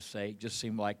say. It just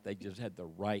seemed like they just had the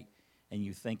right. And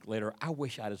you think later, I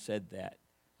wish I'd have said that.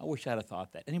 I wish I'd have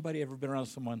thought that. Anybody ever been around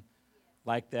someone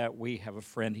like that? We have a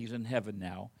friend. He's in heaven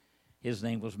now. His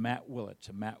name was Matt Willits.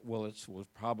 And Matt Willits was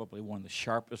probably one of the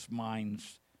sharpest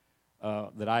minds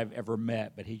that I've ever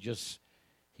met. But he was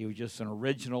just an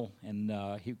original,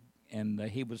 and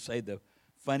he would say the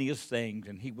funniest things,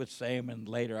 and he would say them, and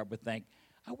later I would think,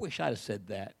 I wish I'd have said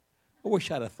that. I wish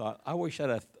I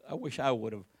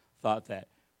would have thought that.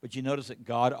 But you notice that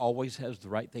God always has the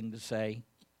right thing to say.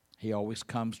 He always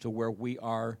comes to where we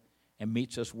are and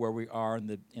meets us where we are in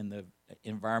the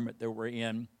environment that we're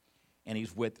in, and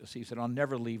He's with us. He said, I'll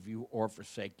never leave you or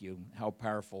forsake you. How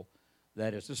powerful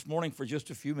that is. This morning, for just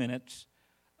a few minutes,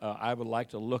 I would like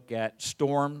to look at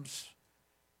storms,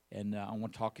 and I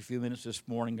want to talk a few minutes this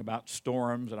morning about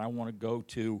storms, and I want to go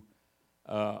to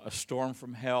a storm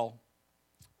from hell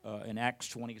in Acts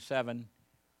 27.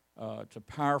 It's a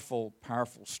powerful,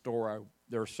 powerful story.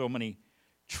 There are so many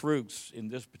truths in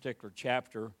this particular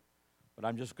chapter, but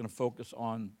I'm just going to focus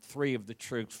on 3 of the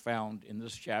truths found in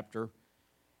this chapter.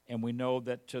 And we know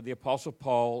that the Apostle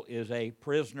Paul is a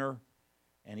prisoner,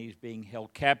 and he's being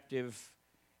held captive,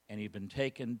 and he's been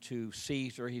taken to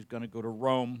Caesar. He's going to go to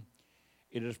Rome.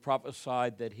 It is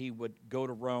prophesied that he would go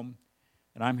to Rome.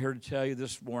 And I'm here to tell you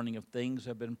this morning, if things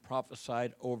have been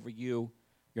prophesied over you,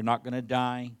 you're not going to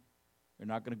die. You're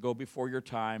not going to go before your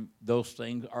time. Those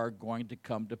things are going to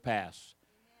come to pass.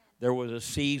 Amen. There was a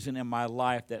season in my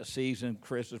life, that season,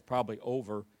 Chris, is probably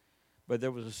over, but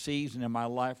there was a season in my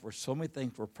life where so many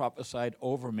things were prophesied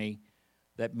over me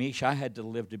that, Mish, I had to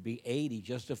live to be 80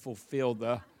 just to fulfill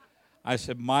I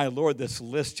said, my Lord, this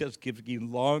list just keeps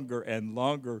getting longer and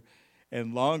longer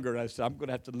and longer. And I said, I'm going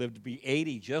to have to live to be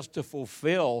 80 just to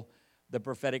fulfill the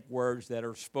prophetic words that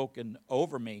are spoken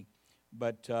over me.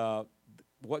 But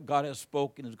what God has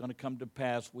spoken is going to come to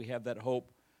pass. We have that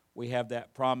hope. We have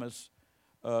that promise.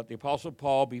 The Apostle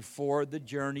Paul, before the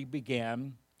journey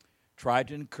began, tried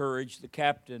to encourage the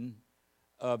captain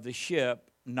of the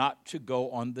ship not to go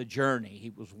on the journey.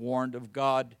 He was warned of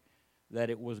God that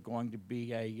it was going to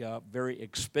be a very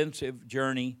expensive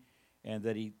journey, and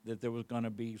that there was going to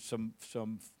be some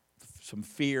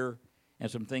fear, and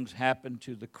some things happened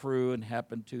to the crew and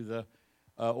happened to the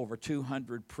over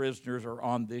 200 prisoners are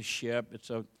on this ship.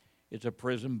 It's a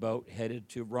prison boat headed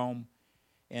to Rome,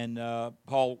 and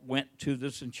Paul went to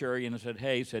the centurion and said,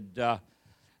 "Hey,"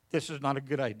 "this is not a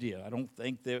good idea. I don't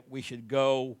think that we should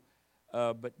go."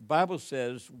 But the Bible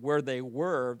says where they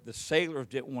were, the sailors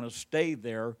didn't want to stay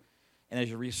there. And as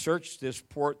you research this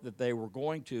port that they were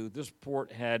going to, this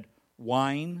port had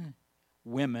wine,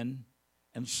 women,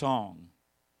 and song.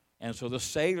 And so the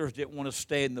sailors didn't want to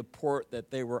stay in the port that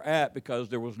they were at because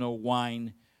there was no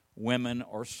wine, women,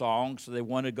 or song. So they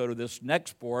wanted to go to this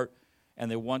next port, and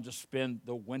they wanted to spend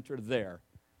the winter there.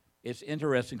 It's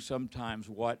interesting sometimes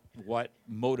what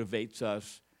motivates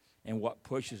us and what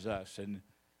pushes us. And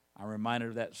I'm reminded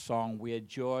of that song, we had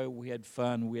joy, we had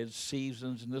fun, we had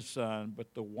seasons in the sun,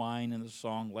 but the wine and the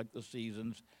song, like the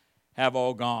seasons, have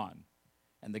all gone.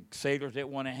 And the sailors didn't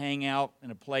want to hang out in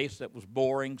a place that was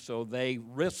boring, so they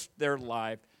risked their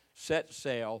life, set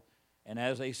sail, and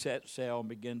as they set sail and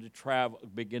begin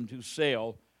to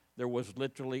sail, there was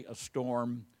literally a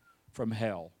storm from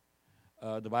hell.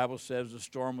 The Bible says the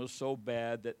storm was so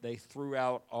bad that they threw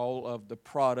out all of the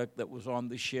product that was on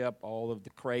the ship, all of the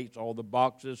crates, all the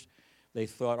boxes. They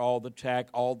threw out all the tack,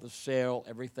 all the sail,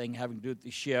 everything having to do with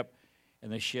the ship,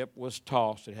 and the ship was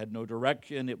tossed. It had no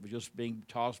direction. It was just being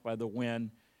tossed by the wind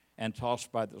and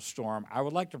tossed by the storm. I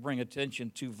would like to bring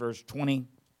attention to verse 20.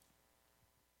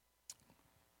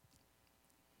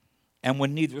 And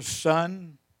when neither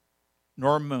sun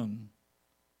nor moon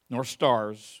nor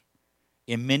stars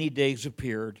in many days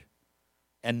appeared,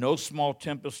 and no small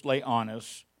tempest lay on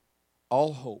us,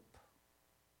 all hope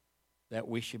that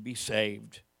we should be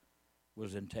saved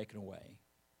was then taken away.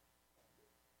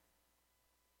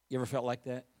 You ever felt like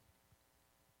that?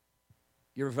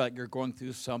 You ever felt like you're going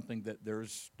through something that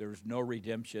there's no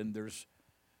redemption,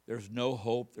 there's no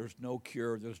hope, there's no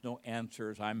cure, there's no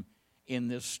answers. I'm in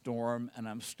this storm and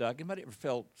I'm stuck. Anybody ever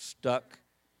felt stuck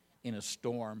in a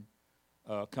storm?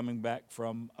 Coming back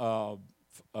from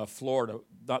Florida,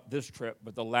 not this trip,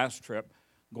 but the last trip,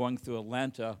 going through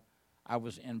Atlanta, I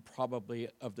was in probably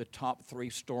of the top 3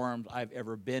 storms I've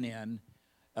ever been in.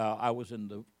 I was in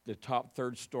the top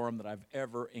 3rd storm that I've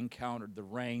ever encountered, the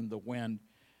rain, the wind.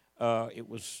 It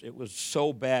was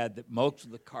so bad that most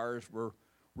of the cars were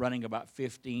running about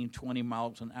 15, 20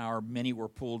 miles an hour. Many were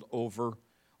pulled over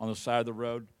on the side of the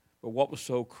road. But what was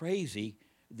so crazy,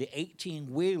 the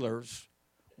 18-wheelers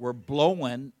were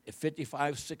blowing at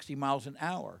 55, 60 miles an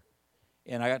hour.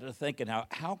 And I got to thinking,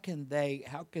 how can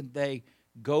they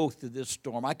go through this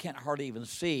storm? I can't hardly even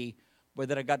see. But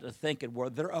then I got to thinking, well,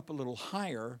 they're up a little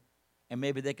higher, and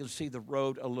maybe they can see the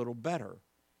road a little better.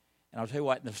 And I'll tell you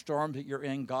what, in the storm that you're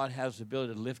in, God has the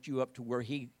ability to lift you up to where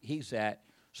He's at,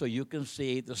 so you can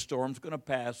see the storm's going to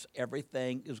pass.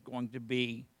 Everything is going to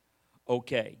be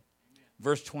okay. Amen.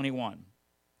 Verse 21.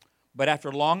 But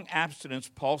after long abstinence,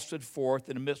 Paul stood forth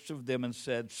in the midst of them and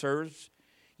said, Sirs,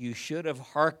 you should have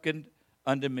hearkened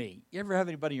unto me. You ever have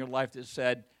anybody in your life that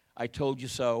said, I told you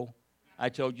so? I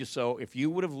told you so. If you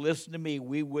would have listened to me,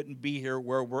 we wouldn't be here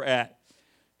where we're at.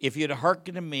 If you'd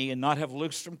hearkened to me and not have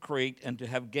loosed from Crete and to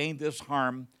have gained this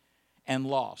harm and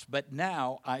loss. But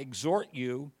now I exhort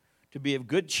you to be of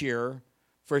good cheer,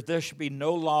 for there should be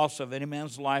no loss of any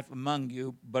man's life among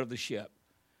you but of the ship.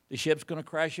 The ship's going to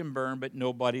crash and burn, but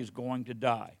nobody's going to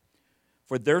die.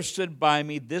 For there stood by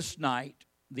me this night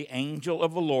the angel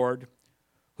of the Lord,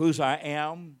 whose I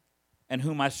am and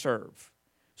whom I serve,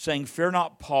 saying, Fear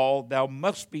not, Paul, thou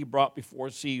must be brought before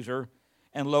Caesar,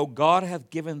 and lo, God hath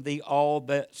given thee all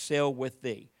that sail with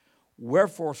thee.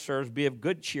 Wherefore, sirs, be of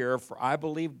good cheer, for I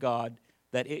believe God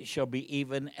that it shall be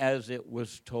even as it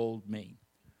was told me.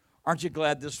 Aren't you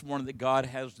glad this morning that God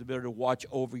has the ability to watch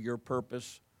over your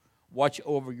purpose, watch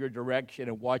over your direction,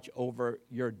 and watch over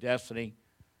your destiny?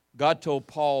 God told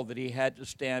Paul that he had to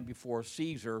stand before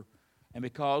Caesar, and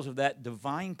because of that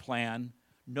divine plan,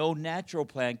 no natural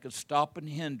plan could stop and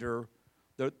hinder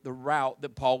the route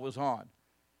that Paul was on.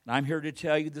 And I'm here to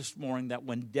tell you this morning that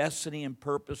when destiny and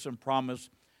purpose and promise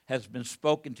has been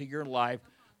spoken to your life,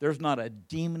 there's not a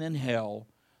demon in hell,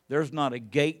 there's not a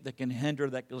gate that can hinder,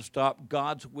 that can stop.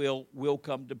 God's will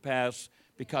come to pass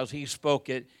because He spoke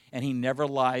it, and He never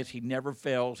lies, He never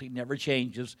fails, He never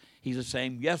changes. He's the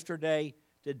same yesterday,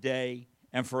 today,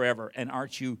 and forever. And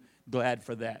aren't you glad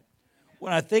for that?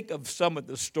 When I think of some of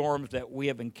the storms that we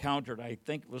have encountered, I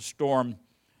think of a storm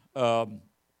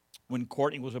when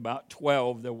Courtney was about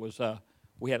 12.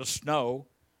 We had a snow,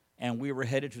 and we were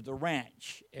headed to the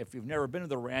ranch. If you've never been to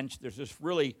the ranch, there's this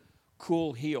really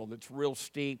cool hill that's real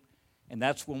steep, and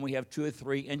that's when we have 2 or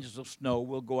 3 inches of snow.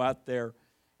 We'll go out there,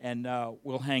 and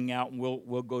we'll hang out, and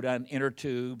we'll go down inner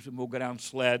tubes, and we'll go down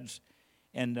sleds.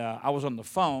 And I was on the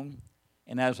phone,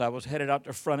 and as I was headed out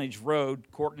to Frontage Road,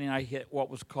 Courtney and I hit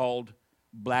what was called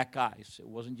black ice. It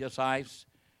wasn't just ice,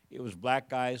 it was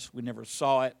black ice. We never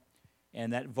saw it,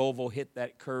 and that Volvo hit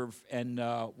that curve, and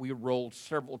we rolled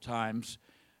several times.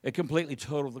 It completely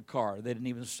totaled the car. They didn't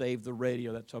even save the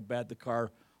radio. That's how bad the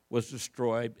car was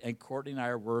destroyed. And Courtney and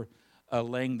I were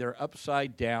laying there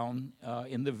upside down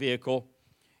in the vehicle,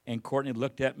 and Courtney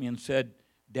looked at me and said,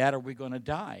 Dad, are we going to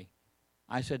die?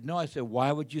 I said, no. I said,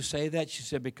 why would you say that? She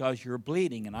said, because you're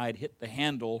bleeding. And I had hit the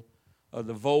handle of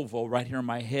the Volvo right here in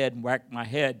my head and whacked my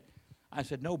head. I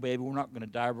said, no, baby, we're not going to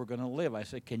die. We're going to live. I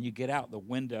said, can you get out? The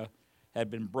window had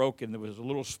been broken. There was a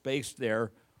little space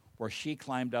there where she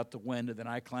climbed out the window, then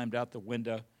I climbed out the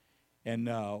window, and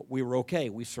we were okay.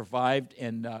 We survived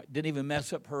and didn't even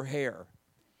mess up her hair.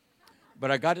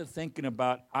 But I got to thinking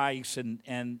about ice, and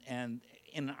in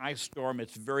an ice storm,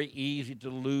 it's very easy to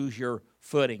lose your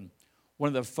footing.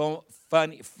 One of the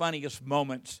funniest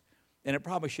moments, and it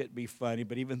probably shouldn't be funny,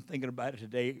 but even thinking about it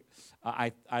today,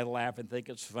 I laugh and think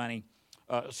it's funny.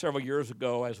 Several years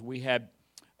ago, as we had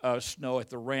snow at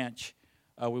the ranch,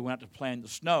 we went to play in the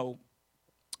snow,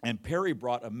 and Perry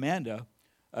brought Amanda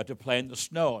to play in the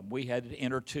snow. And we had an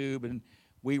inner tube, and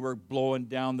we were blowing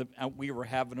down, we were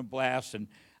having a blast, and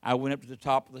I went up to the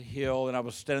top of the hill, and I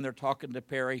was standing there talking to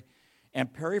Perry,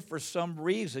 and Perry, for some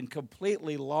reason,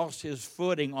 completely lost his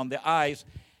footing on the ice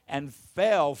and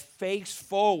fell face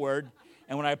forward.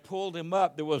 And when I pulled him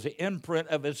up, there was an imprint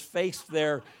of his face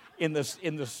there in the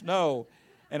snow.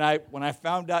 And when I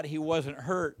found out he wasn't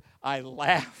hurt, I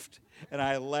laughed and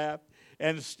I laughed.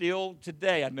 And still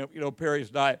today, I know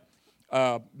Perry's not.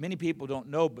 Many people don't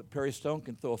know, but Perry Stone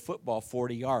can throw a football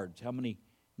 40 yards. How many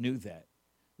knew that?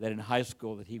 That in high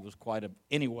school that he was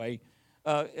anyway.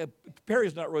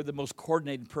 Perry's not really the most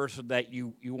coordinated person that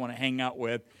you want to hang out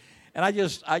with. And I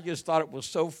just thought it was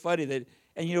so funny that,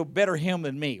 and better him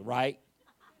than me, right?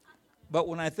 But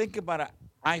when I think about an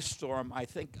ice storm, I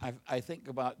think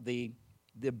about the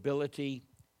ability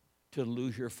to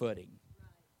lose your footing,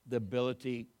 the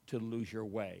ability to lose your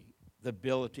way, the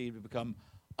ability to become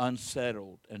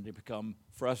unsettled and to become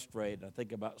frustrated. I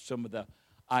think about some of the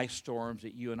ice storms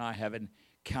that you and I have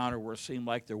encountered where it seemed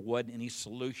like there wasn't any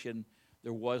solution,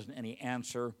 there wasn't any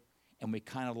answer, and we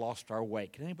kind of lost our way.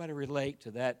 Can anybody relate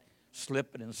to that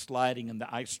slipping and sliding in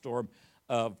the ice storm?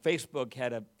 Facebook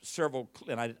had several,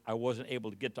 and I wasn't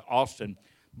able to get to Austin,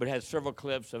 but had several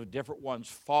clips of different ones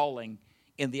falling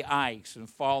in the ice and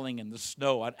falling in the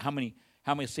snow. How many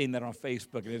seen that on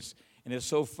Facebook? And it's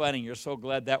so funny. You're so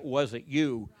glad that wasn't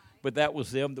you, but that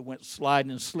was them that went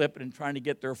sliding and slipping and trying to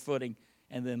get their footing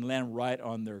and then land right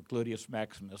on their gluteus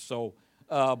maximus. So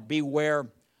beware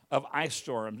of ice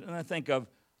storms. And I think of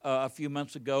a few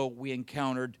months ago we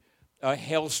encountered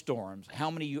hailstorms. How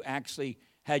many of you actually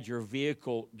had your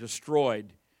vehicle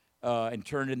destroyed and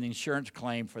turned in the insurance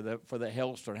claim for the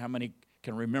hailstorm? How many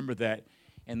can remember that?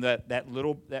 And that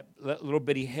little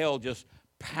bitty hail just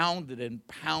pounded and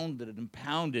pounded and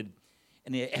pounded.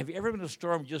 And have you ever been in a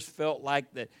storm just felt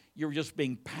like that you were just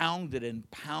being pounded and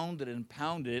pounded and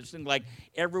pounded? It seemed like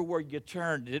everywhere you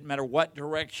turned, it didn't matter what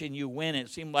direction you went, it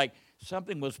seemed like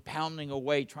something was pounding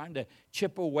away, trying to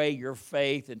chip away your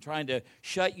faith and trying to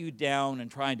shut you down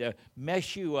and trying to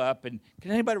mess you up. And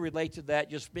can anybody relate to that?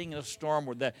 Just being in a storm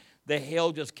where the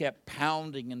hail just kept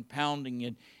pounding and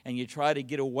pounding, and you tried to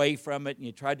get away from it, and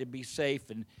you tried to be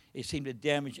safe, and it seemed to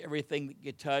damage everything that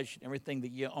you touched, and everything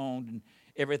that you owned, and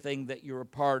everything that you're a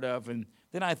part of. And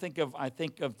then I think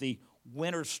of the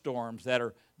winter storms that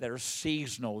are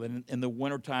seasonal. And in the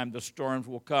wintertime, the storms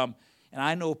will come. And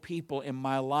I know people in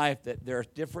my life that there are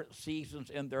different seasons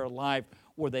in their life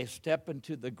where they step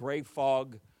into the gray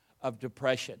fog of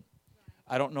depression.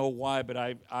 I don't know why, but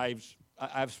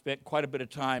I've spent quite a bit of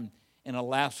time in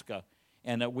Alaska,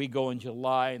 and we go in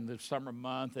July in the summer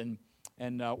month, and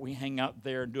we hang out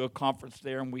there and do a conference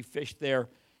there, and we fish there.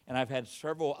 And I've had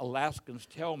several Alaskans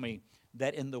tell me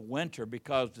that in the winter,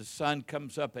 because the sun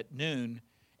comes up at noon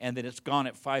and then it's gone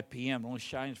at 5 p.m., it only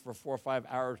shines for 4 or 5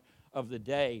 hours of the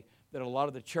day, that a lot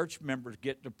of the church members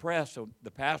get depressed. So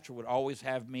the pastor would always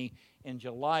have me in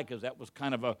July because that was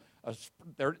kind of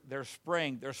their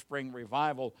spring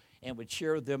revival, and would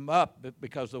cheer them up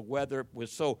because the weather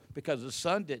was because the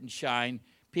sun didn't shine,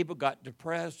 people got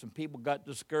depressed and people got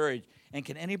discouraged. And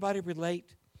can anybody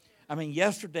relate? I mean,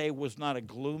 yesterday was not a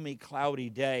gloomy, cloudy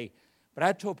day, but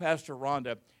I told Pastor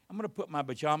Rhonda, I'm going to put my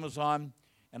pajamas on,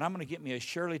 and I'm going to get me a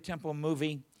Shirley Temple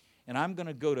movie, and I'm going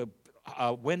to go to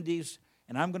Wendy's,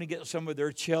 and I'm going to get some of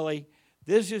their chili.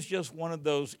 This is just one of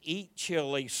those eat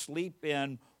chili, sleep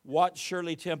in, watch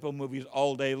Shirley Temple movies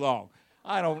all day long.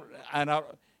 I don't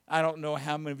know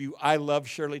how many of you, I love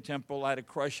Shirley Temple. I had a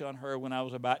crush on her when I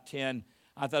was about 10.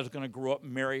 I thought I was going to grow up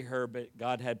and marry her, but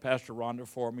God had Pastor Rhonda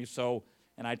for me,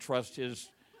 and I trust his.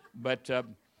 But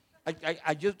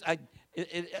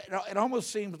it almost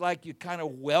seems like you kind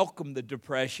of welcome the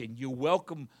depression. You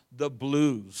welcome the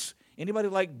blues. Anybody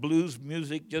like blues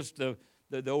music? Just the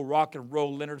old rock and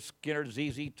roll, Leonard Skinner,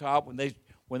 ZZ Top, when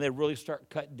they really start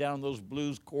cutting down those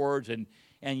blues chords, and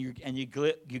you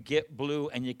get blue,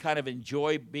 and you kind of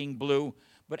enjoy being blue.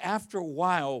 But after a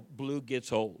while, blue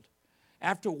gets old.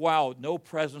 After a while, no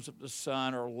presence of the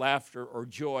sun or laughter or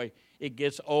joy, it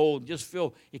gets old.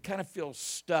 It kind of feels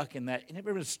stuck in that.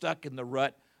 Anybody been stuck in the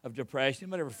rut of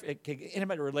depression?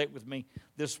 Anybody relate with me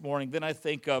this morning? Then I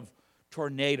think of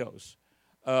tornadoes.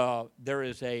 There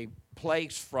is a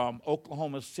place from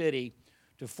Oklahoma City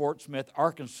to Fort Smith,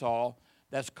 Arkansas,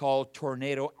 that's called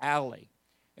Tornado Alley.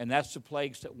 And that's the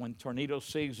place that when tornado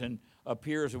season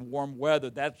appears in warm weather,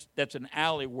 that's an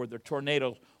alley where the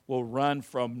tornadoes will run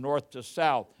from north to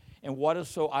south. And what is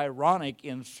so ironic,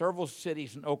 in several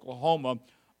cities in Oklahoma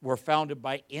were founded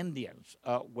by Indians,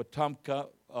 Wetumpka,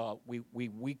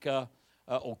 Weeka,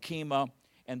 Okemah,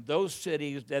 and those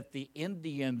cities that the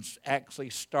Indians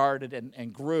actually started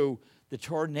and grew, the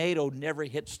tornado never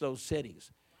hits those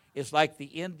cities. It's like the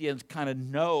Indians kind of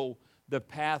know the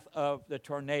path of the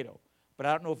tornado. But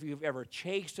I don't know if you've ever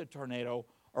chased a tornado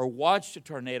or watched a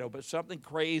tornado, but something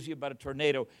crazy about a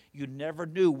tornado, you never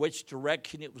knew which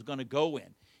direction it was going to go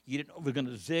in. You didn't know if it was going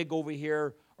to zig over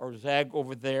here or zag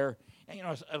over there. And you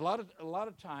know, a lot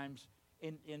of times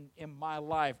in my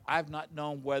life, I've not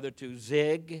known whether to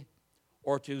zig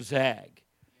or to zag.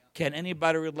 Can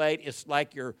anybody relate? It's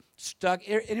like you're stuck.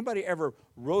 Anybody ever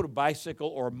rode a bicycle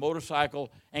or a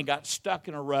motorcycle and got stuck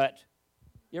in a rut?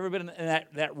 You ever been in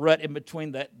that rut in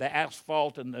between the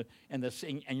asphalt and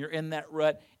you're in that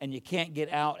rut and you can't get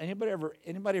out?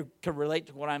 Anybody can relate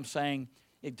to what I'm saying?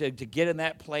 To get in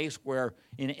that place where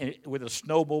with a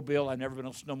snowmobile, I've never been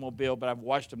on a snowmobile, but I've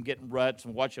watched them get in ruts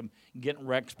and watched them get in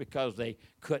wrecks because they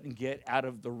couldn't get out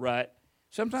of the rut.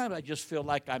 Sometimes I just feel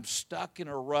like I'm stuck in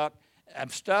a rut. I'm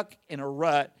stuck in a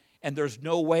rut and there's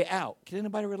no way out. Can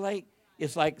anybody relate?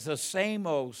 It's like the same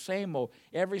old,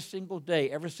 every single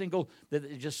day,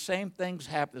 just same things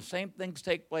happen, the same things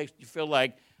take place. You feel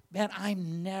like, man,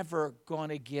 I'm never going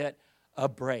to get a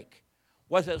break.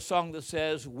 What's that song that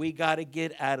says, we got to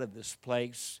get out of this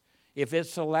place if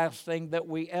it's the last thing that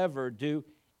we ever do?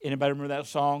 Anybody remember that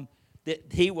song?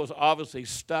 that he was obviously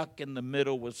stuck in the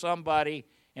middle with somebody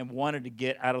and wanted to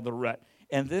get out of the rut.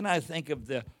 And then I think of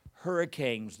the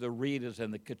hurricanes, the Ritas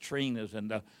and the Katrinas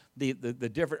and the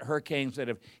different hurricanes that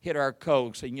have hit our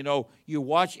coast. And, you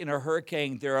watch in a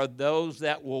hurricane, there are those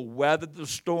that will weather the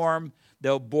storm,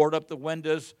 they'll board up the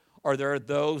windows, or there are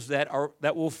those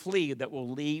that will flee, that will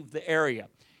leave the area.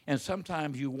 And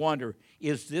sometimes you wonder,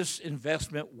 is this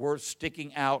investment worth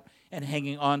sticking out and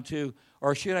hanging on to,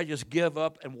 or should I just give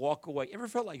up and walk away? You ever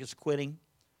felt like it's quitting?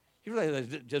 You ever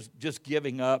felt like just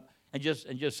giving up and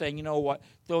just saying, you know what,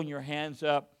 throwing your hands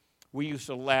up? We used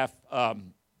to laugh.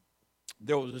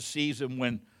 There was a season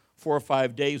when 4 or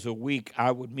 5 days a week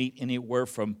I would meet anywhere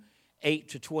from 8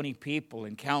 to 20 people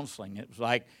in counseling. It was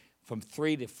like from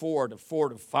 3 to 4 to 4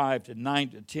 to 5 to 9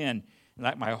 to 10. And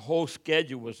like my whole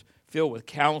schedule was filled with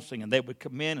counseling, and they would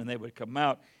come in and they would come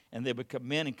out, and they would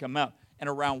come in and come out. And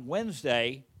around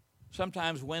Wednesday,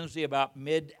 sometimes Wednesday about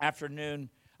mid-afternoon,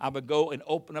 I would go and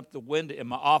open up the window in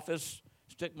my office,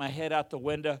 stick my head out the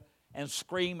window, and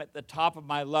scream at the top of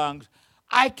my lungs,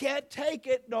 I can't take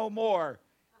it no more.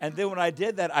 And then when I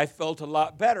did that, I felt a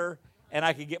lot better, and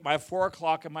I could get my 4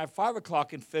 o'clock and my 5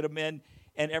 o'clock and fit them in,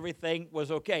 and everything was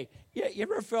okay. You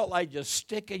ever felt like just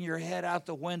sticking your head out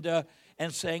the window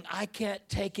and saying, I can't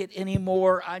take it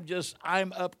anymore.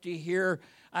 I'm up to here.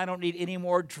 I don't need any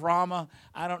more drama.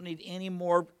 I don't need any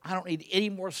more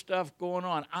stuff going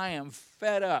on. I am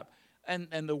fed up.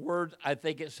 And the word, I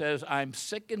think it says, I'm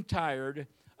sick and tired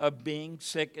of being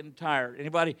sick and tired.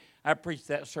 Anybody? I preached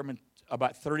that sermon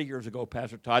about 30 years ago,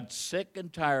 Pastor Todd. Sick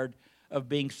and tired of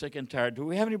being sick and tired. Do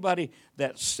we have anybody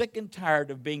that's sick and tired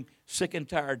of being sick and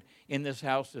tired in this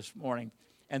house this morning?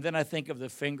 And then I think of the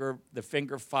finger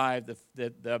 5,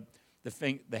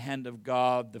 the hand of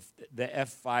God, the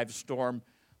F5 storm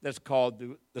that's called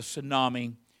the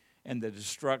tsunami, and the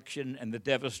destruction and the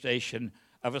devastation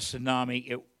of a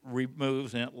tsunami. It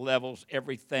removes and it levels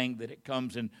everything that it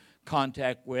comes in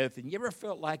contact with. And you ever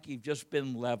felt like you've just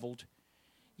been leveled?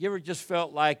 You ever just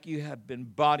felt like you have been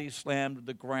body slammed to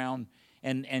the ground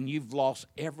and you've lost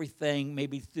everything,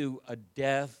 maybe through a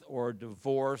death or a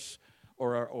divorce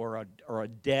or a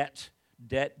debt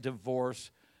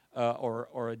divorce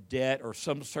or a debt or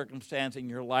some circumstance in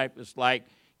your life? It's like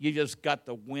you just got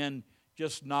the wind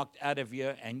just knocked out of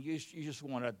you and you just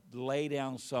want to lay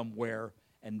down somewhere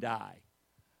and die.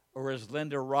 Or as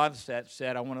Linda Ronstadt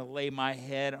said, I want to lay my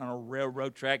head on a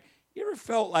railroad track. You ever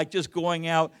felt like just going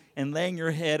out and laying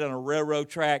your head on a railroad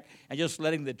track and just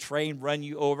letting the train run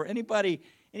you over? Anybody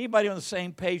on the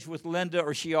same page with Linda,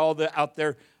 or she all out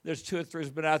there? There's 2 or 3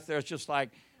 has been out there. It's just like,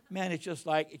 man, it's just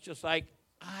like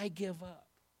I give up.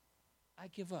 I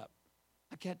give up.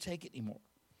 I can't take it anymore.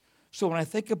 So when I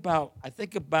think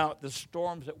about the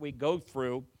storms that we go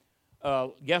through.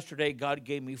 Yesterday, God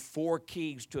gave me 4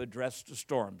 keys to address the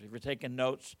storms. If you're taking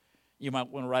notes, you might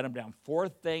want to write them down. 4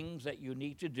 things that you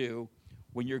need to do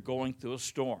when you're going through a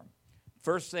storm.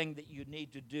 First thing that you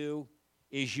need to do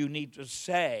is you need to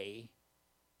speak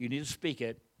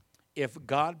it, if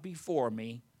God be for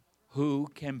me, who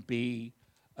can be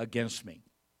against me?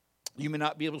 You may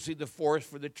not be able to see the forest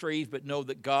for the trees, but know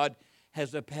that God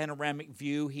has a panoramic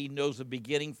view. He knows the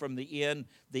beginning from the end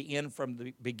from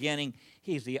the beginning.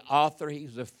 He's the author.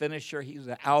 He's the finisher. He's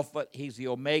the Alpha. He's the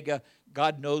Omega.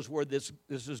 God knows where this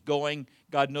is going.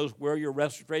 God knows where your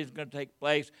restoration is going to take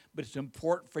place. But it's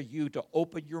important for you to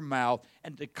open your mouth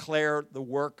and declare the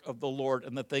work of the Lord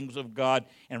and the things of God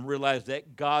and realize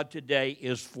that God today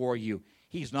is for you.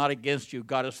 He's not against you.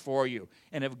 God is for you.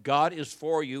 And if God is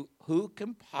for you, who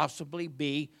can possibly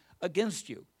be against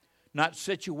you? Not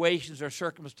situations or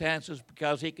circumstances,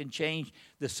 because He can change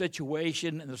the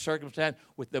situation and the circumstance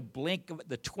with the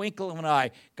twinkle of an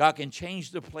eye. God can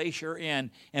change the place you're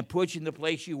in and put you in the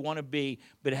place you want to be,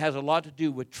 but it has a lot to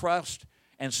do with trust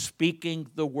and speaking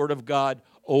the Word of God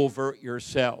over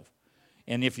yourself.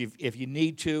 And if you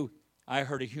need to, I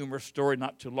heard a humorous story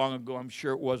not too long ago. I'm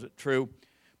sure it wasn't true,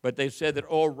 but they said that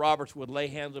Oral Roberts would lay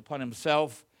hands upon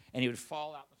himself and he would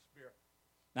fall out in the Spirit.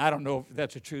 Now, I don't know if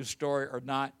that's a true story or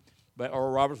not. But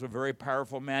Oral Roberts was a very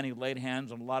powerful man. He laid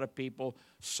hands on a lot of people,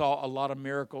 saw a lot of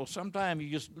miracles. Sometimes you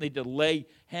just need to lay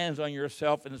hands on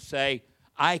yourself and say,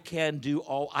 I can do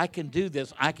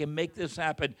this. I can make this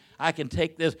happen. I can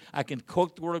take this. I can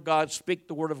quote the Word of God, speak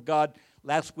the Word of God.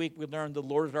 Last week we learned the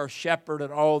Lord is our shepherd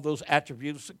and all of those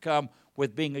attributes that come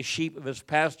with being a sheep of His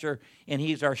pasture. And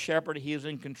He's our shepherd. He is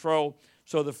in control.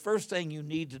 So the first thing you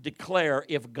need to declare,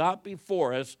 if God be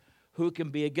for us, who can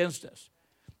be against us?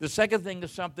 The second thing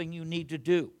is something you need to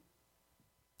do.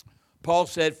 Paul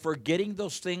said, forgetting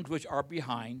those things which are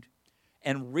behind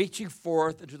and reaching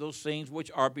forth into those things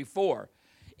which are before.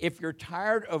 If you're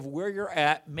tired of where you're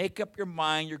at, make up your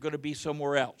mind you're going to be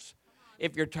somewhere else.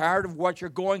 If you're tired of what you're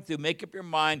going through, make up your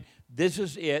mind, this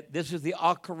is it. This is the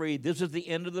akari. This is the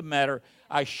end of the matter.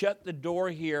 I shut the door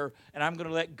here, and I'm going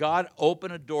to let God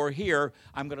open a door here.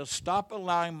 I'm going to stop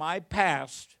allowing my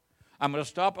past. I'm going to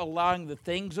stop allowing the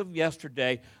things of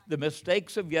yesterday, the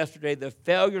mistakes of yesterday, the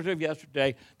failures of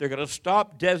yesterday. They're going to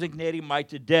stop designating my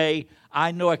today.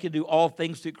 I know I can do all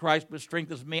things through Christ, but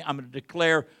strengthens me. I'm going to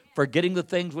declare, forgetting the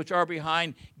things which are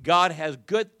behind, God has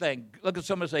good things. Look at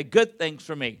someone and say, good things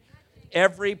for me.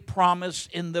 Every promise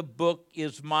in the book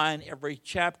is mine. Every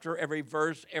chapter, every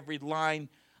verse, every line.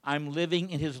 I'm living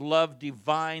in his love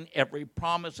divine. Every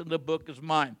promise in the book is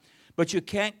mine. But you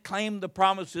can't claim the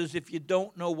promises if you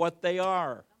don't know what they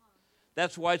are.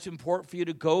 That's why it's important for you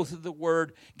to go through the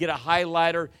Word, get a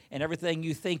highlighter, and everything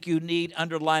you think you need,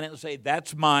 underline it and say,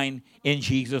 that's mine. In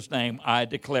Jesus' name, I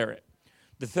declare it.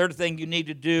 The third thing you need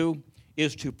to do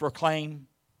is to proclaim.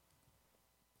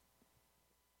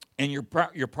 And your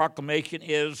proclamation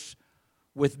is,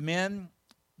 with men,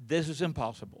 this is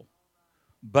impossible.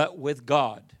 But with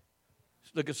God,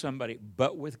 look at somebody,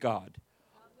 but with God,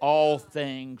 all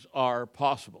things are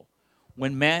possible.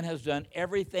 When man has done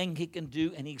everything he can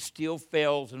do and he still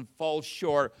fails and falls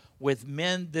short, with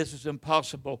men this is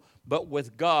impossible, but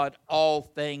with God all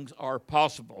things are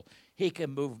possible. He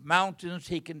can move mountains,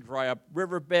 he can dry up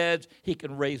riverbeds, he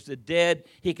can raise the dead,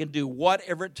 he can do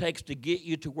whatever it takes to get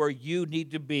you to where you need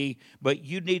to be, but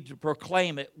you need to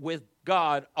proclaim it. With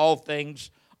God all things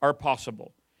are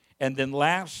possible. And then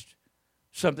last,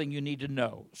 something you need to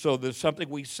know. So there's something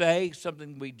we say,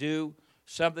 something we do,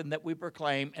 something that we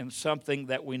proclaim, and something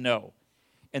that we know.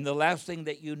 And the last thing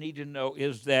that you need to know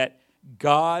is that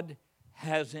God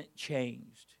hasn't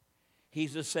changed.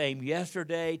 He's the same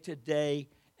yesterday, today,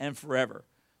 and forever.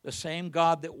 The same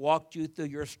God that walked you through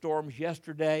your storms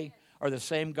yesterday, or the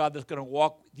same God that's going to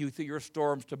walk you through your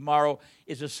storms tomorrow,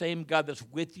 is the same God that's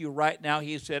with you right now.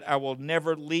 He said, I will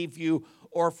never leave you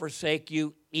or forsake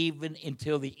you, even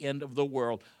until the end of the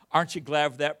world. Aren't you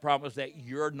glad for that promise that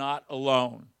you're not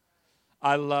alone?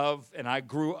 I love, and I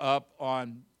grew up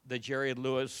on the Jerry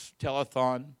Lewis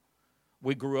telethon.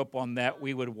 We grew up on that.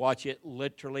 We would watch it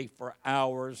literally for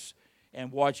hours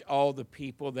and watch all the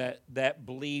people that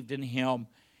believed in him,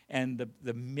 and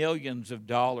the millions of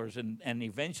dollars and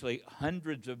eventually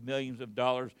hundreds of millions of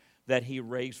dollars that he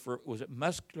raised for, was it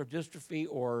muscular dystrophy,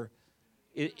 or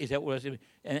is that what it was?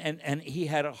 And he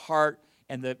had a heart.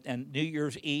 And New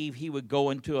Year's Eve, he would go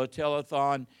into a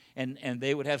telethon, and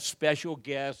they would have special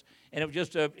guests, and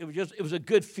it was a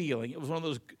good feeling. It was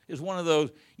one of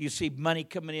those. You see money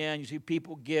coming in, you see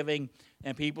people giving,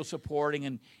 and people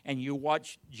supporting, and you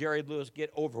watch Jerry Lewis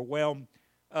get overwhelmed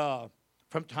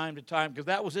from time to time, because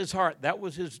that was his heart. That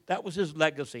was his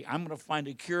legacy. I'm going to find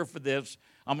a cure for this.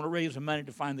 I'm going to raise the money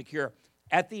to find the cure.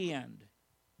 At the end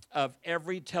of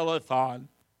every telethon,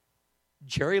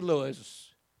 Jerry Lewis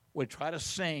would try to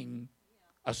sing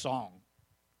a song.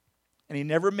 And he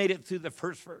never made it through the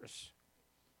first verse.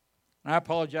 And I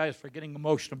apologize for getting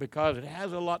emotional, because it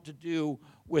has a lot to do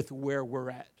with where we're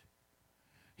at.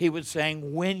 He would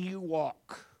sing, when you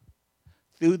walk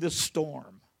through the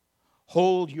storm,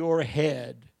 hold your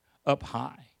head up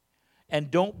high,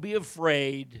 and don't be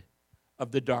afraid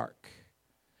of the dark.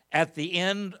 At the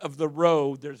end of the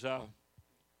road, there's a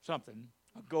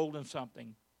golden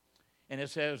something, and it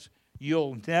says,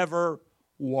 you'll never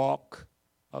walk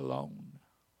alone.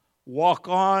 Walk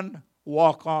on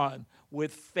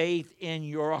with faith in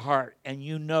your heart, and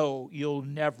you know you'll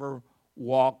never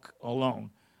walk alone.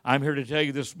 I'm here to tell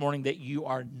you this morning that you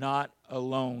are not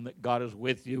alone, that God is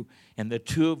with you, and the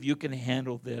two of you can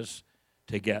handle this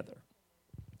together.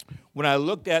 When I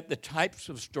looked at the types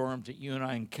of storms that you and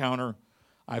I encounter,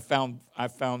 I found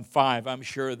 5. I'm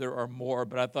sure there are more,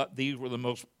 but I thought these were the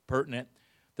most pertinent.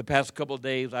 The past couple of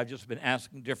days, I've just been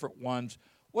asking different ones,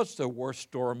 what's the worst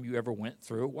storm you ever went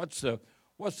through? What's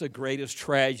the greatest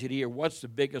tragedy, or what's the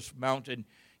biggest mountain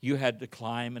you had to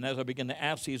climb? And as I began to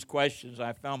ask these questions,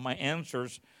 I found my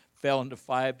answers fell into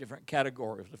 5 different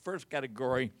categories. The first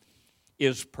category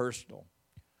is personal.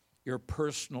 Your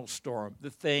personal storm, the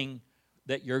thing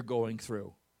that you're going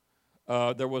through.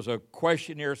 There was a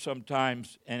questionnaire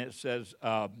sometimes, and it says,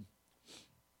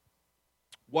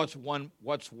 what's one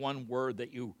word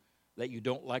that you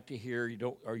don't like to hear, you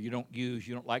don't use,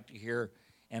 you don't like to hear?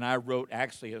 And I wrote,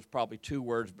 actually it's probably 2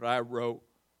 words, but I wrote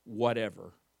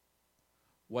whatever.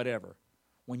 Whatever.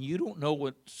 When you don't know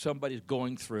what somebody's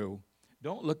going through,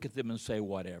 don't look at them and say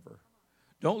whatever.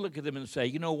 Don't look at them and say,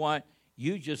 you know what,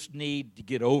 you just need to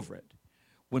get over it.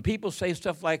 When people say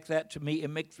stuff like that to me, it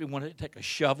makes me want to take a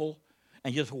shovel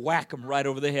and just whack them right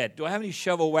over the head. Do I have any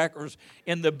shovel whackers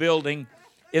in the building?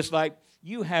 It's like,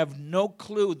 you have no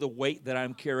clue the weight that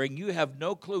I'm carrying. You have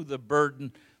no clue the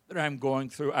burden that I'm going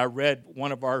through. I read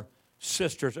one of our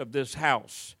sisters of this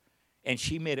house, and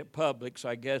she made it public, so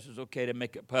I guess it's okay to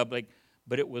make it public,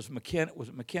 but it was McKenna. Was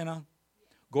it McKenna?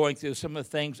 Going through some of the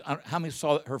things. How many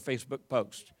saw her Facebook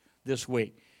post this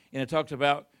week? And it talks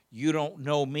about, you don't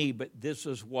know me, but this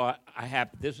is what I have.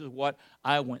 This is what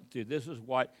I went through. This is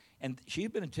what, and she's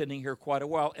been attending here quite a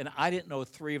while, and I didn't know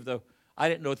three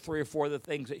or four of the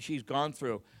things that she's gone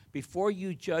through. Before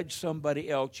you judge somebody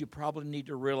else, you probably need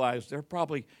to realize they're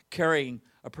probably carrying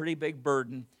a pretty big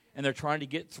burden, and they're trying to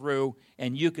get through,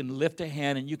 and you can lift a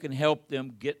hand and you can help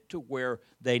them get to where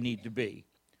they need to be.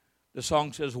 The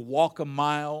song says, walk a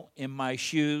mile in my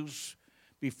shoes.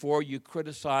 Before you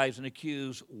criticize and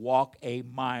accuse, walk a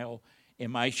mile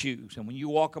in my shoes. And when you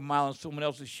walk a mile in someone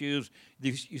else's shoes,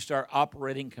 you start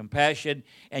operating compassion,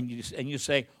 and you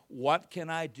say, what can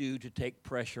I do to take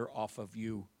pressure off of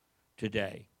you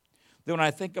today? Then when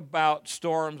I think about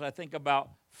storms, I think about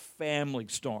family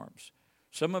storms.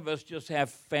 Some of us just have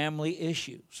family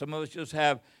issues. Some of us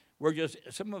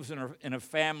some of us in a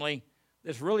family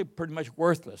that's really pretty much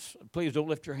worthless. Please don't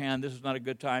lift your hand. This is not a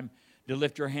good time to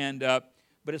lift your hand up.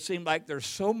 But it seems like there's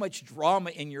so much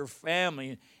drama in your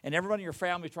family, and everybody in your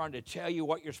family is trying to tell you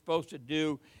what you're supposed to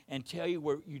do and tell you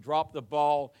where you dropped the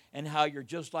ball and how you're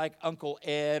just like Uncle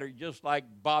Ed or just like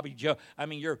Bobby Joe. I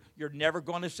mean, you're never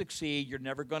going to succeed. You're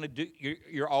never going to do.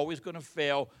 You're always going to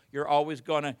fail. You're always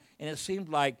going to. And it seemed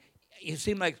like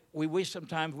we wish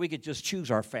sometimes we could just choose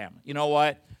our family. You know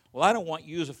what? Well, I don't want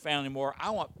you as a family anymore. I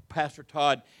want Pastor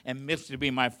Todd and Misty to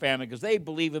be my family because they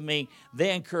believe in me.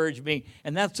 They encourage me.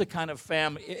 And that's the kind of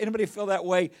family. Anybody feel that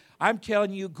way? I'm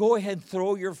telling you, go ahead and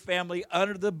throw your family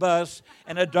under the bus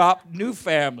and adopt new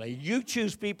family. You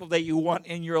choose people that you want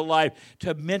in your life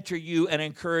to mentor you and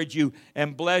encourage you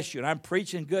and bless you. And I'm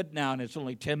preaching good now, and it's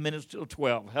only 10 minutes till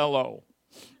 12. Hello.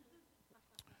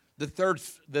 The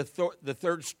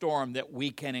third storm that we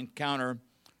can encounter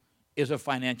is a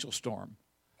financial storm.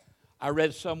 I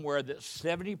read somewhere that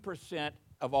 70%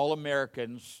 of all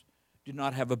Americans do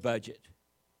not have a budget.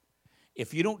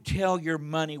 If you don't tell your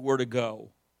money where to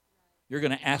go, you're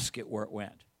going to ask it where it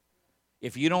went.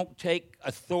 If you don't take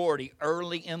authority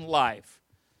early in life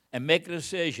and make a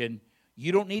decision,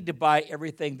 you don't need to buy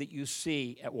everything that you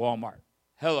see at Walmart.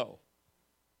 Hello.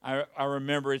 I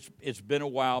remember it's been a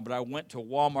while, but I went to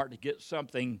Walmart to get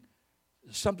something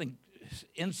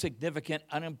insignificant,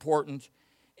 unimportant,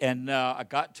 and I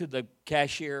got to the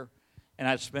cashier, and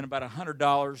I spent about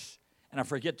 $100, and I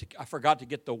forgot to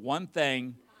get the one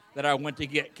thing that I went to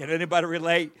get. Can anybody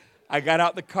relate? I got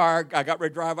out the car, I got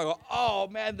ready to drive. I go, oh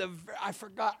man, I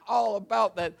forgot all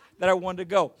about that I wanted to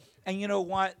go. And you know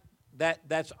what?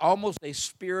 That's almost a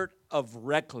spirit of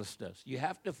recklessness. You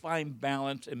have to find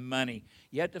balance in money.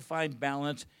 You have to find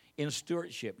balance in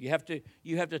stewardship. You have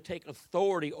to take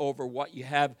authority over what you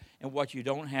have and what you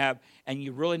don't have, and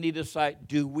you really need to decide,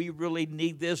 do we really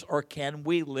need this, or can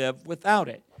we live without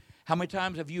it? How many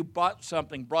times have you bought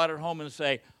something, brought it home, and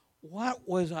say, what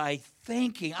was I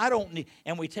thinking? I don't need,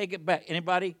 and we take it back.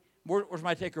 Anybody? Where's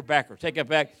my taker backer? Take it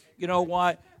back. You know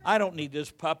what? I don't need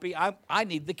this puppy. I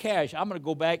need the cash. I'm going to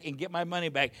go back and get my money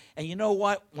back. And you know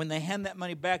what? When they hand that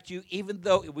money back to you, even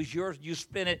though it was yours, you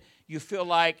spent it, you feel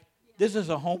like, this is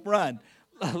a home run.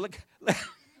 Look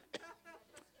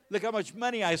how much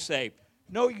money I saved.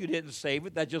 No, you didn't save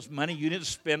it. That's just money you didn't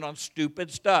spend on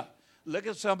stupid stuff. Look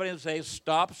at somebody and say,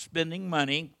 stop spending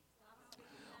money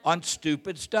on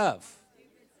stupid stuff.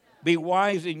 Be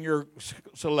wise in your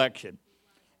selection.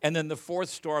 And then the fourth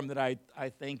storm that I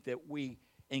think that we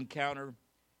encounter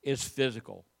is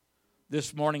physical.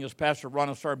 This morning, as Pastor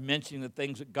Ronald started mentioning the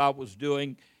things that God was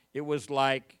doing, it was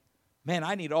like, man,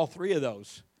 I need all three of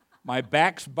those. My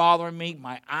back's bothering me,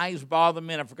 my eyes bother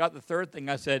me, and I forgot the third thing.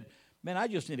 I said, man, I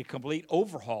just need a complete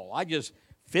overhaul. I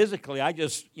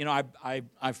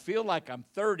feel like I'm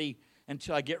 30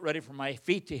 until I get ready for my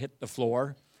feet to hit the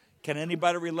floor. Can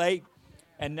anybody relate?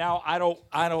 And now I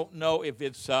don't know if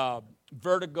it's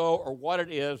vertigo or what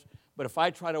it is, but if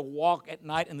I try to walk at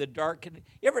night in the dark,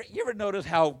 you ever notice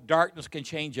how darkness can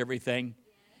change everything?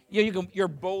 You're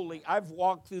boldly. I've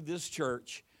walked through this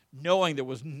church knowing there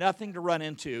was nothing to run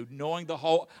into, knowing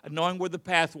where the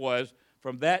path was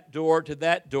from that door to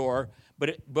that door.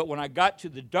 But when I got to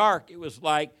the dark, it was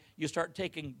like you start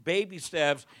taking baby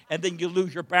steps, and then you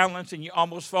lose your balance, and you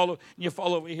almost fall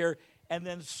over here. And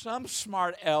then some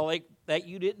smart aleck that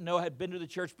you didn't know had been to the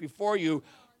church before you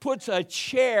puts a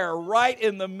chair right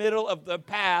in the middle of the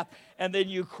path, and then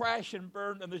you crash and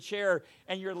burn in the chair,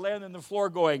 and you're laying on the floor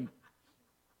going,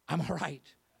 I'm all right.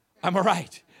 I'm all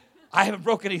right. I haven't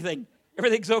broken anything.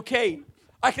 Everything's okay.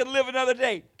 I can live another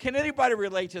day. Can anybody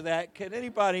relate to that? Can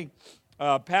anybody?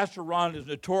 Pastor Ron is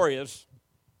notorious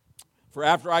for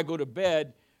after I go to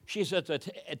bed, she sets a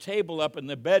table up in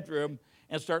the bedroom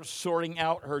and starts sorting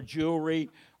out her jewelry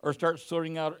or starts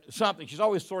sorting out something. She's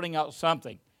always sorting out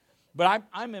something. But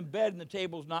I'm in bed and the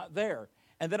table's not there.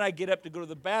 And then I get up to go to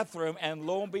the bathroom and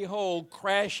lo and behold,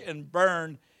 crash and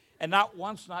burn. And not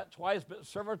once, not twice, but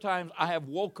several times I have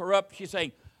woke her up. She's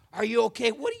saying, "Are you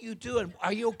okay? What are you doing?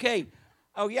 Are you okay?"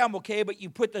 "Oh, yeah, I'm okay, but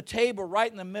you put the table right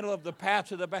in the middle of the path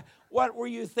to the back. What were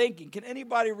you thinking?" Can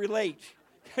anybody relate?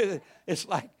 It's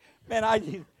like, man,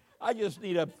 I just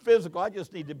need a physical. I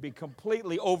just need to be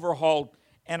completely overhauled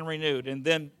and renewed. And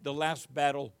then the last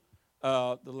battle,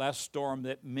 the last storm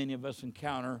that many of us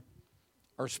encounter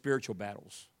are spiritual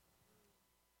battles.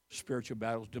 Spiritual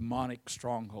battles, demonic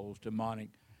strongholds, demonic.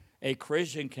 A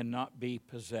Christian cannot be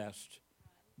possessed,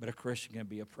 but a Christian can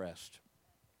be oppressed.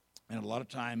 And a lot of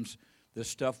times, the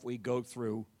stuff we go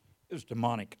through is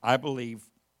demonic. I believe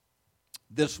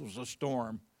this was a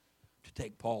storm to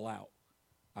take Paul out.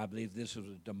 I believe this was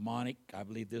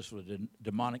a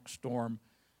demonic storm.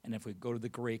 And if we go to the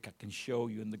Greek, I can show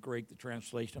you in the Greek the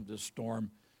translation of this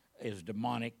storm is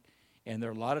demonic. And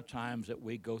there are a lot of times that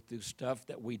we go through stuff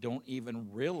that we don't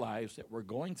even realize that we're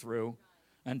going through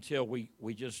until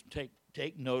we just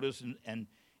take notice. And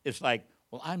it's like,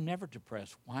 well, I'm never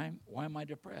depressed. Why am I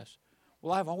depressed?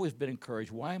 Well, I've always been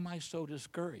encouraged. Why am I so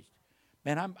discouraged?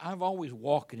 Man, I'm always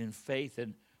walking in faith,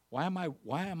 and why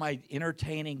am I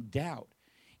entertaining doubt?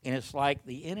 And it's like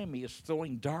the enemy is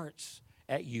throwing darts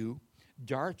at you,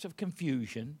 darts of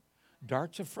confusion,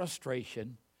 darts of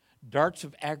frustration, darts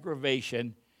of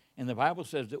aggravation. And the Bible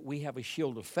says that we have a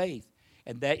shield of faith,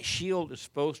 and that shield is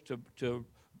supposed to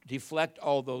deflect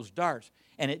all those darts.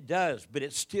 And it does, but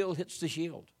it still hits the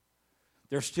shield.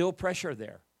 There's still pressure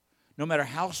there. No matter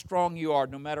how strong you are,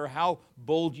 no matter how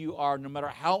bold you are, no matter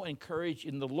how encouraged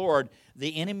in the Lord,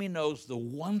 the enemy knows the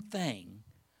one thing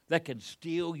that can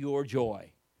steal your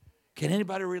joy. Can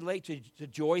anybody relate to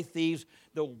joy thieves?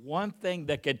 The one thing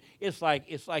that can, it's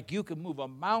like you can move a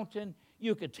mountain,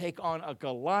 you can take on a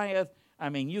Goliath, I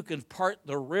mean, you can part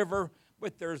the river,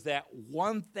 but there's that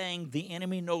one thing the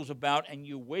enemy knows about, and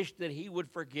you wish that he would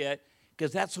forget,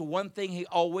 because that's the one thing he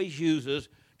always uses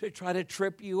to try to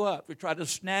trip you up, to try to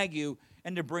snag you,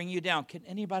 and to bring you down. Can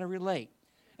anybody relate?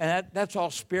 And that's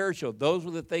all spiritual. Those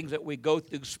are the things that we go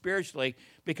through spiritually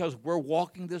because we're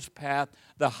walking this path,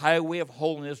 the highway of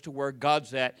holiness to where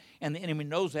God's at, and the enemy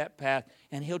knows that path,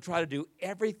 and he'll try to do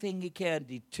everything he can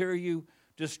to deter you,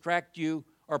 distract you,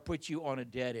 or put you on a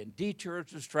dead end. Detours,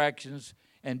 distractions,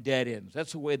 and dead ends.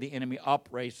 That's the way the enemy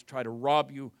operates to try to rob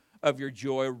you of your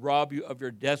joy, rob you of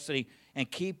your destiny,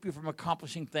 and keep you from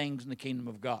accomplishing things in the kingdom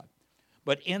of God.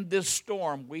 But in this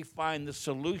storm, we find the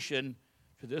solution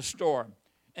to this storm.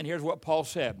 And here's what Paul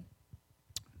said.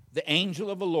 The angel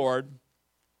of the Lord,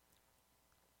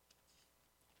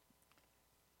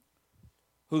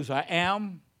 whose I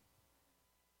am,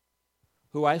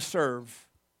 who I serve,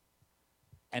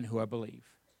 and who I believe.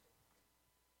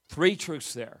 Three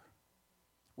truths there.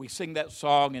 We sing that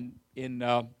song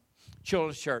in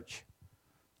Children's Church.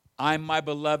 I'm my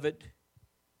beloved,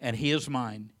 and he is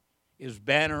mine. His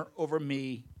banner over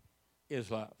me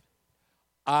is love.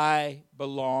 I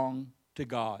belong to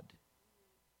God,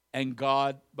 and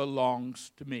God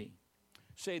belongs to me.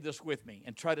 Say this with me,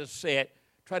 and try to say it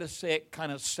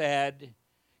kind of sad,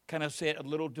 kind of say it a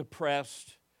little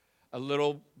depressed, a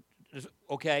little,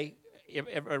 okay?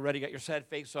 Everybody got your sad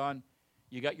face on?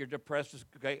 You got your depressed,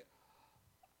 okay?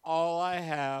 All I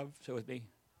have, say it with me.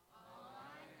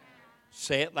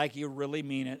 Say it like you really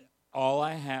mean it. All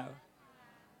I have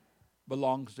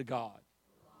belongs to God.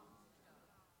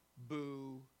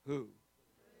 Boo-hoo.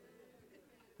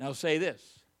 Now say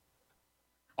this.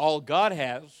 All God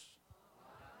has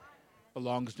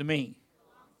belongs to me.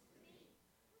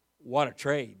 What a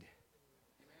trade.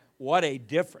 What a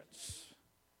difference.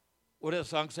 What does the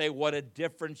song say? What a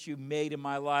difference you made in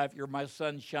my life. You're my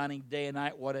sun shining day and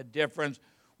night. What a difference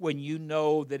when you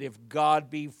know that if God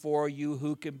be for you,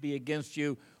 who can be against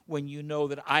you? When you know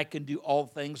that I can do all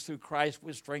things through Christ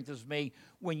which strengthens me.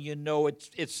 When you know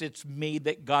it's me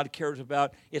that God cares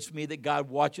about. It's me that God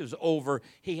watches over.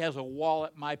 He has a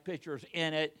wallet, my picture's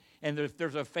in it. And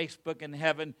there's a Facebook in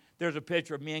heaven. There's a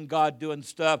picture of me and God doing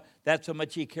stuff. That's how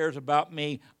much he cares about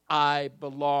me. I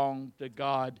belong to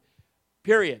God,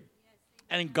 period.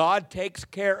 And God takes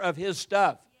care of his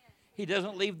stuff. He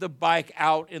doesn't leave the bike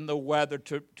out in the weather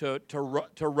to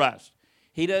rust.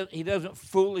 He doesn't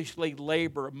foolishly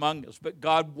labor among us, but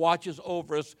God watches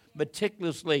over us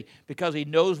meticulously because He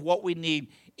knows what we need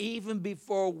even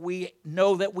before we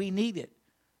know that we need it.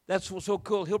 That's what's so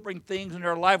cool. He'll bring things in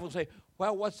our life and say,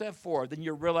 well, what's that for? Then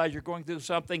you realize you're going through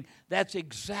something. That's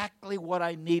exactly what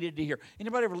I needed to hear.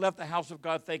 Anybody ever left the house of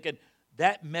God thinking,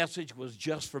 that message was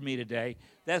just for me today?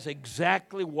 That's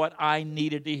exactly what I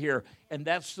needed to hear. And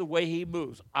that's the way He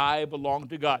moves. I belong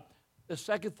to God. The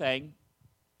second thing,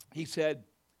 he said,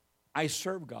 I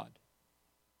serve God.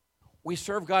 We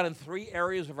serve God in three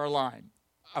areas of our life.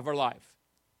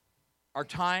 Our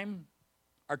time,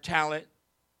 our talent,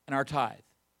 and our tithe.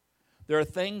 There are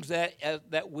things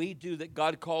that we do that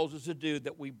God calls us to do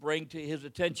that we bring to His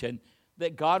attention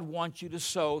that God wants you to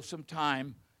sow some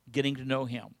time getting to know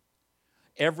Him.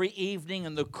 Every evening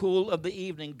in the cool of the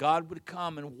evening, God would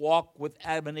come and walk with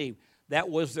Adam and Eve. That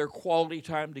was their quality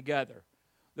time together.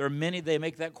 There are many, they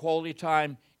make that quality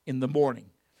time in the morning.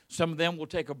 Some of them will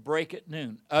take a break at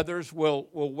noon. Others will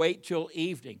wait till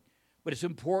evening. But it's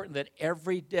important that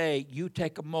every day you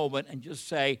take a moment and just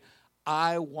say,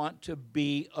 I want to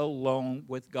be alone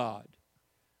with God.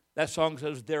 That song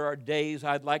says, there are days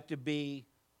I'd like to be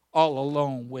all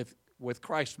alone with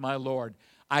Christ my Lord.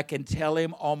 I can tell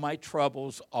Him all my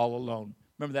troubles all alone.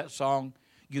 Remember that song?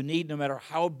 You need, no matter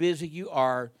how busy you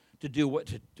are, to do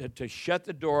what? To shut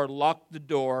the door, lock the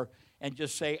door, and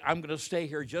just say, I'm going to stay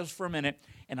here just for a minute,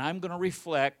 and I'm going to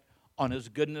reflect on His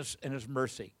goodness and His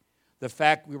mercy. The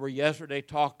fact we were yesterday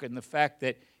talking, the fact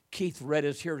that Keith Red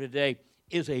is here today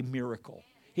is a miracle.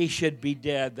 He should be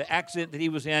dead. The accident that he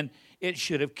was in, it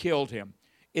should have killed him.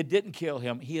 It didn't kill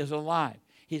him. He is alive.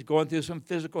 He's going through some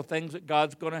physical things that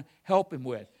God's going to help him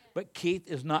with. But Keith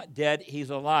is not dead. He's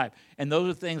alive. And those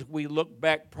are things we look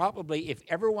back, probably, if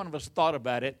every one of us thought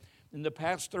about it, in the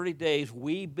past 30 days,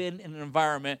 we've been in an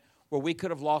environment where we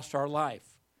could have lost our life.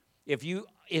 If you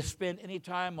spend any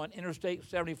time on Interstate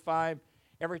 75,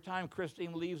 every time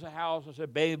Christine leaves the house, I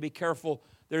said, baby, be careful.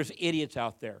 There's idiots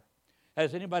out there.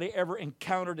 Has anybody ever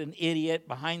encountered an idiot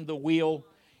behind the wheel?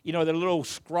 You know, they're little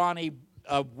scrawny,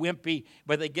 wimpy,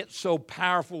 but they get so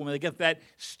powerful when they get that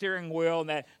steering wheel and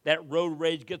that road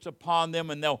rage gets upon them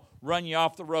and they'll run you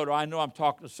off the road. Oh, I know I'm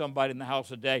talking to somebody in the house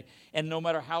today. And no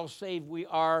matter how saved we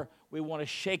are, we want to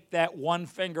shake that one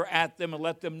finger at them and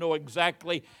let them know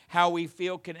exactly how we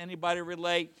feel. Can anybody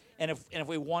relate? And if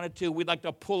we wanted to, we'd like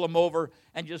to pull them over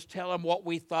and just tell them what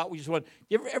we thought. We just want.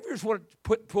 You ever just want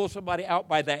to pull somebody out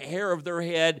by the hair of their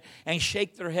head and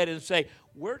shake their head and say,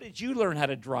 "Where did you learn how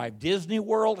to drive? Disney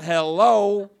World?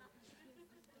 Hello."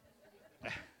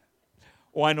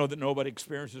 Oh, I know that nobody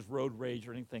experiences road rage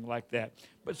or anything like that,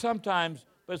 but sometimes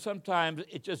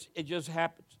it just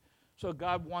happens. So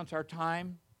God wants our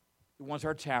time. He wants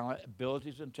our talent,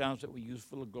 abilities, and talents that we use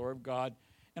for the glory of God,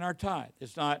 and our tithe.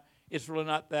 It's really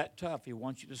not that tough. He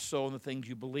wants you to sow in the things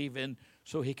you believe in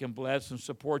so He can bless and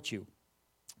support you.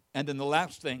 And then the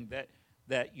last thing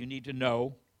that you need to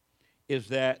know is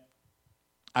that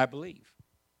I believe.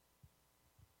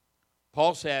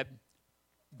 Paul said,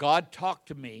 God talked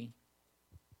to me.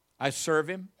 I serve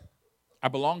Him. I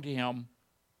belong to Him.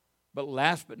 But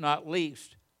last but not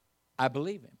least, I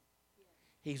believe Him.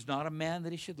 He's not a man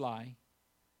that He should lie,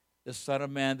 the Son of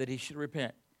Man that He should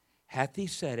repent. Hath He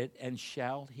said it, and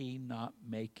shall He not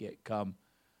make it come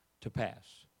to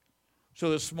pass? So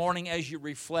this morning, as you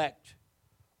reflect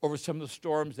over some of the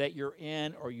storms that you're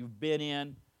in or you've been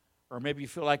in, or maybe you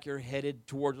feel like you're headed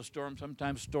towards a storm.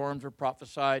 Sometimes storms are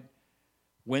prophesied.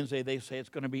 Wednesday, they say it's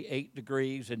going to be 8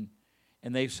 degrees, and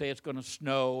they say it's going to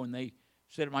snow, and they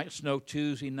said it might snow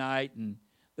Tuesday night, and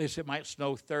they said it might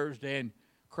snow Thursday. And,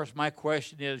 of course, my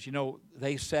question is,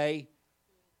 they say,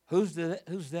 who's they?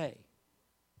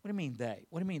 What do you mean they?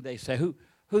 What do you mean they say?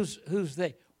 Who's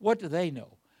they? What do they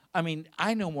know? I mean,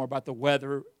 I know more about the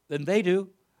weather than they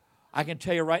do. I can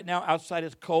tell you right now, outside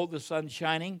it's cold, the sun's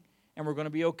shining, and we're going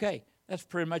to be okay. That's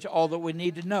pretty much all that we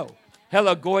need to know.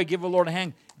 Hello, go ahead, give the Lord a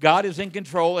hand. God is in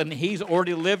control, and He's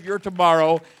already lived your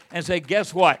tomorrow. And say,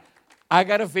 guess what? I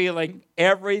got a feeling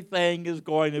everything is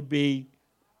going to be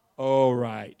all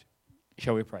right.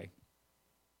 Shall we pray?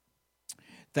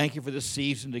 Thank you for this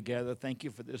season together. Thank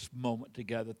you for this moment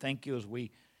together. Thank you as we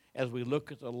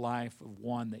look at the life of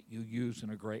one that you use in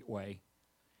a great way.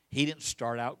 He didn't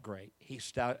start out great. He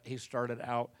started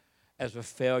out as a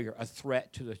failure, a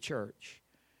threat to the church.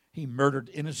 He murdered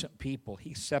innocent people.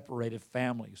 He separated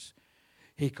families.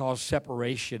 He caused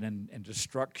separation and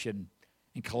destruction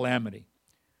and calamity.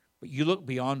 But you look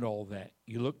beyond all that.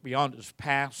 You look beyond his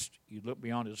past. You look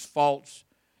beyond his faults,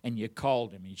 and you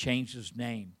called him. You changed his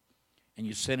name. And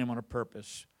you sent him on a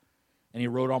purpose. And he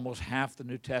wrote almost half the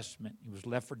New Testament. He was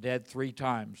left for dead 3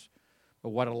 times. but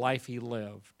what a life he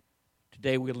lived.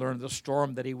 Today we learned the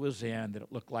storm that he was in, that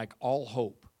it looked like all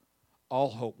hope. All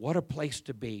hope. What a place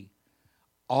to be.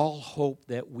 All hope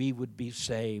that we would be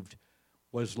saved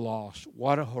was lost.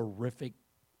 What a horrific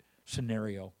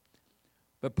scenario.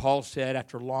 But Paul said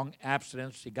after long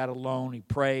abstinence, he got alone, he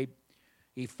prayed,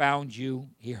 he found you,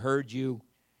 he heard you,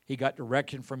 he got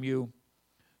direction from you.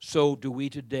 So do we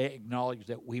today acknowledge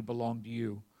that we belong to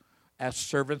you. As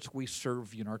servants, we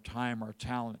serve you in our time, our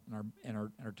talent, and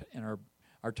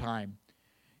our time.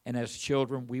 And as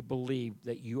children, we believe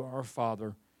that you are our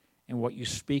Father, and what you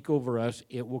speak over us,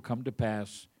 it will come to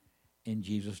pass in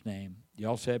Jesus' name.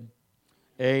 Y'all said,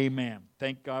 amen.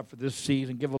 Thank God for this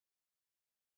season. Give a